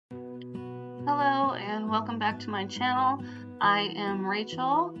Hello and welcome back to my channel. I am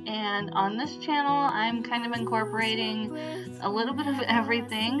Rachel, and on this channel I'm kind of incorporating a little bit of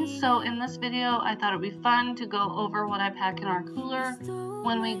everything. So in this video I thought it would be fun to go over what I pack in our cooler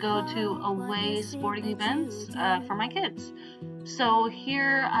when we go to away sporting events for my kids. So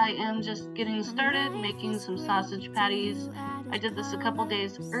here I am just getting started making some sausage patties. I did this a couple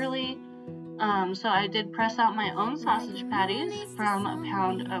days early. So I did press out my own sausage patties from a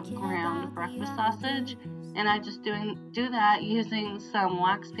pound of ground breakfast sausage, and I just do that using some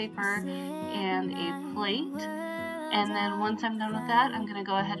wax paper and a plate. And then once I'm done with that, I'm going to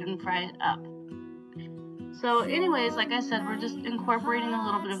go ahead and fry it up. So anyways, like I said, we're just incorporating a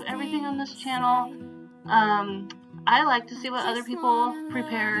little bit of everything on this channel. I like to see what other people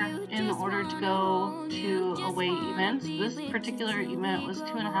prepare in order to go to away events. This particular event was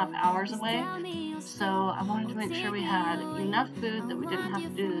 2.5 hours away, so I wanted to make sure we had enough food that we didn't have to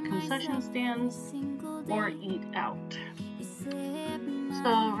do the concession stands or eat out.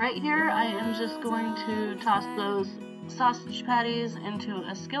 So right here I am just going to toss those sausage patties into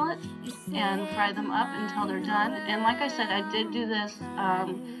a skillet and fry them up until they're done. And like I said, I did do this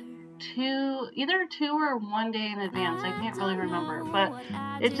either 2 or 1 day in advance. I can't really remember, but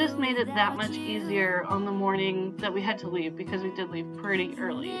it just made it that much easier on the morning that we had to leave, because we did leave pretty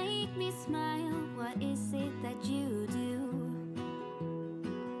early.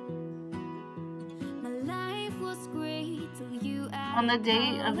 On the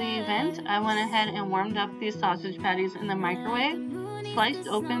day of the event, I went ahead and warmed up these sausage patties in the microwave, sliced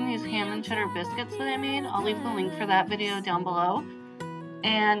open these ham and cheddar biscuits that I made. I'll leave the link for that video down below.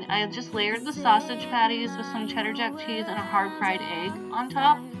 And I just layered the sausage patties with some cheddar jack cheese and a hard fried egg on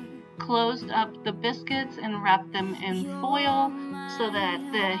top, closed up the biscuits and wrapped them in foil so that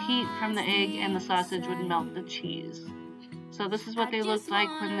the heat from the egg and the sausage would melt the cheese. So this is what they looked like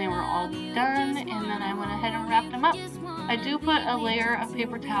when they were all done, and then I went ahead and wrapped them up. I do put a layer of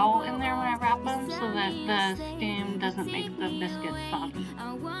paper towel in there when I wrap them so that the steam doesn't make the biscuit soggy.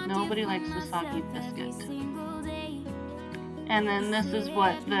 Nobody likes the soggy biscuit. And then this is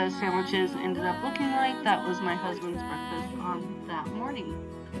what the sandwiches ended up looking like. That was my husband's breakfast on that morning.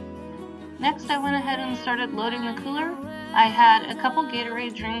 Next, I went ahead and started loading the cooler. I had a couple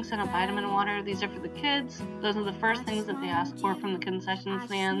Gatorade drinks and a vitamin water. These are for the kids. Those are the first things that they ask for from the concession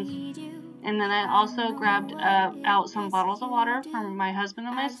stands. And then I also grabbed out some bottles of water for my husband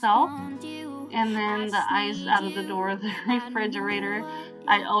and myself. And then the ice out of the door of the refrigerator.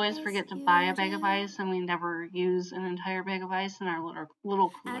 I always forget to buy a bag of ice, and we never use an entire bag of ice in our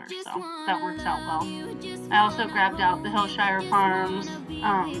little cooler, so that works out well. I also grabbed out the Hillshire Farms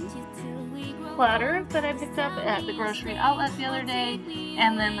platter that I picked up at the grocery outlet the other day,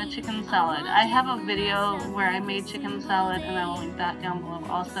 and then the chicken salad. I have a video where I made chicken salad, and I will link that down below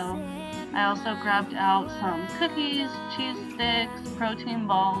also. I also grabbed out some cookies, cheese sticks, protein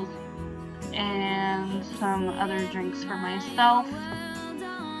balls, and some other drinks for myself.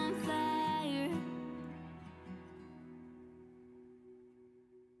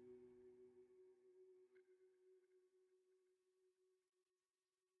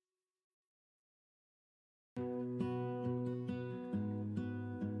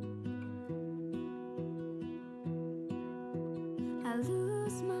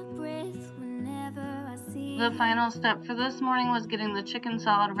 The final step for this morning was getting the chicken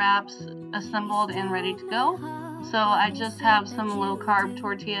salad wraps assembled and ready to go. So I just have some low-carb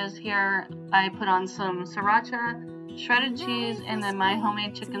tortillas here. I put on some sriracha, shredded cheese, and then my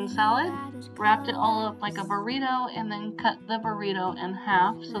homemade chicken salad. Wrapped it all up like a burrito and then cut the burrito in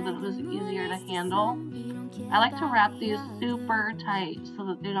half so that it was easier to handle. I like to wrap these super tight so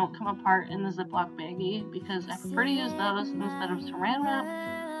that they don't come apart in the Ziploc baggie, because I prefer to use those instead of saran wrap.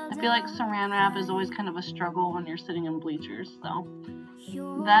 I feel like saran wrap is always kind of a struggle when you're sitting in bleachers, so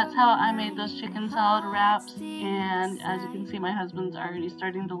that's how I made those chicken salad wraps. And as you can see, my husband's already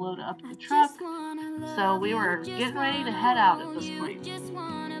starting to load up the truck, so we were getting ready to head out at this point.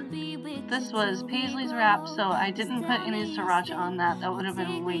 This was Paisley's wrap, so I didn't put any sriracha on that. That would have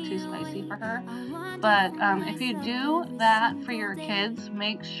been way too spicy for her. But if you do that for your kids,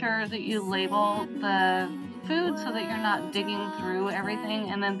 make sure that you label the food so that you're not digging through everything.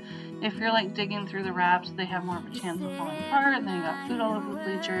 And then if you're like digging through the wraps, they have more of a chance of falling apart, and then you got food all over the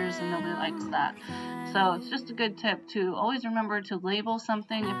bleachers, and nobody likes that. So it's just a good tip to always remember to label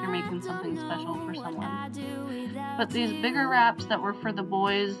something if you're making something special for someone. But these bigger wraps that were for the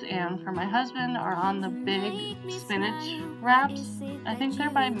boys and for my husband are on the big spinach wraps. I think they're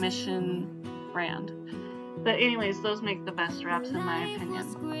by Mission brand. But anyways, those make the best wraps in my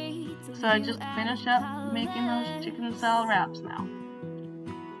opinion. So I just finished up making those chicken salad wraps now.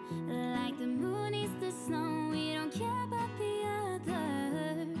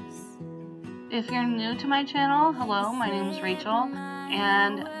 If you're new to my channel, hello, my name is Rachel,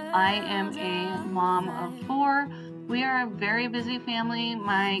 and I am a mom of 4. We are a very busy family.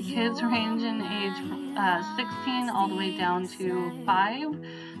 My kids range in age from 16 all the way down to 5.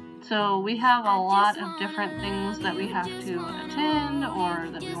 So we have a lot of different things that we have to attend or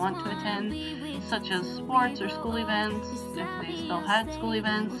that we want to attend, such as sports or school events, if they still had school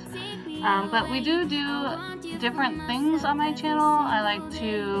events. But we do different things on my channel. I like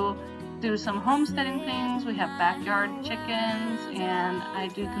to do some homesteading things. We have backyard chickens, and I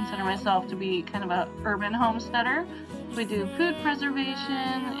do consider myself to be kind of an urban homesteader. We do food preservation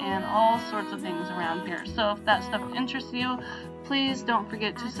and all sorts of things around here. So if that stuff interests you, please don't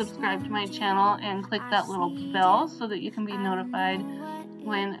forget to subscribe to my channel and click that little bell so that you can be notified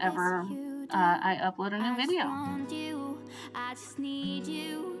whenever I upload a new video. I just need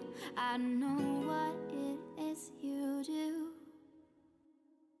you. I know what it is you do.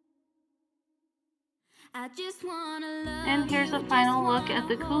 I just wanna love. And here's a final look at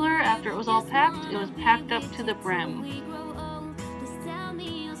the cooler after it was all packed. It was packed up to the brim.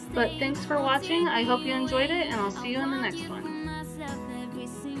 But thanks for watching. I hope you enjoyed it, and I'll see you in the next one.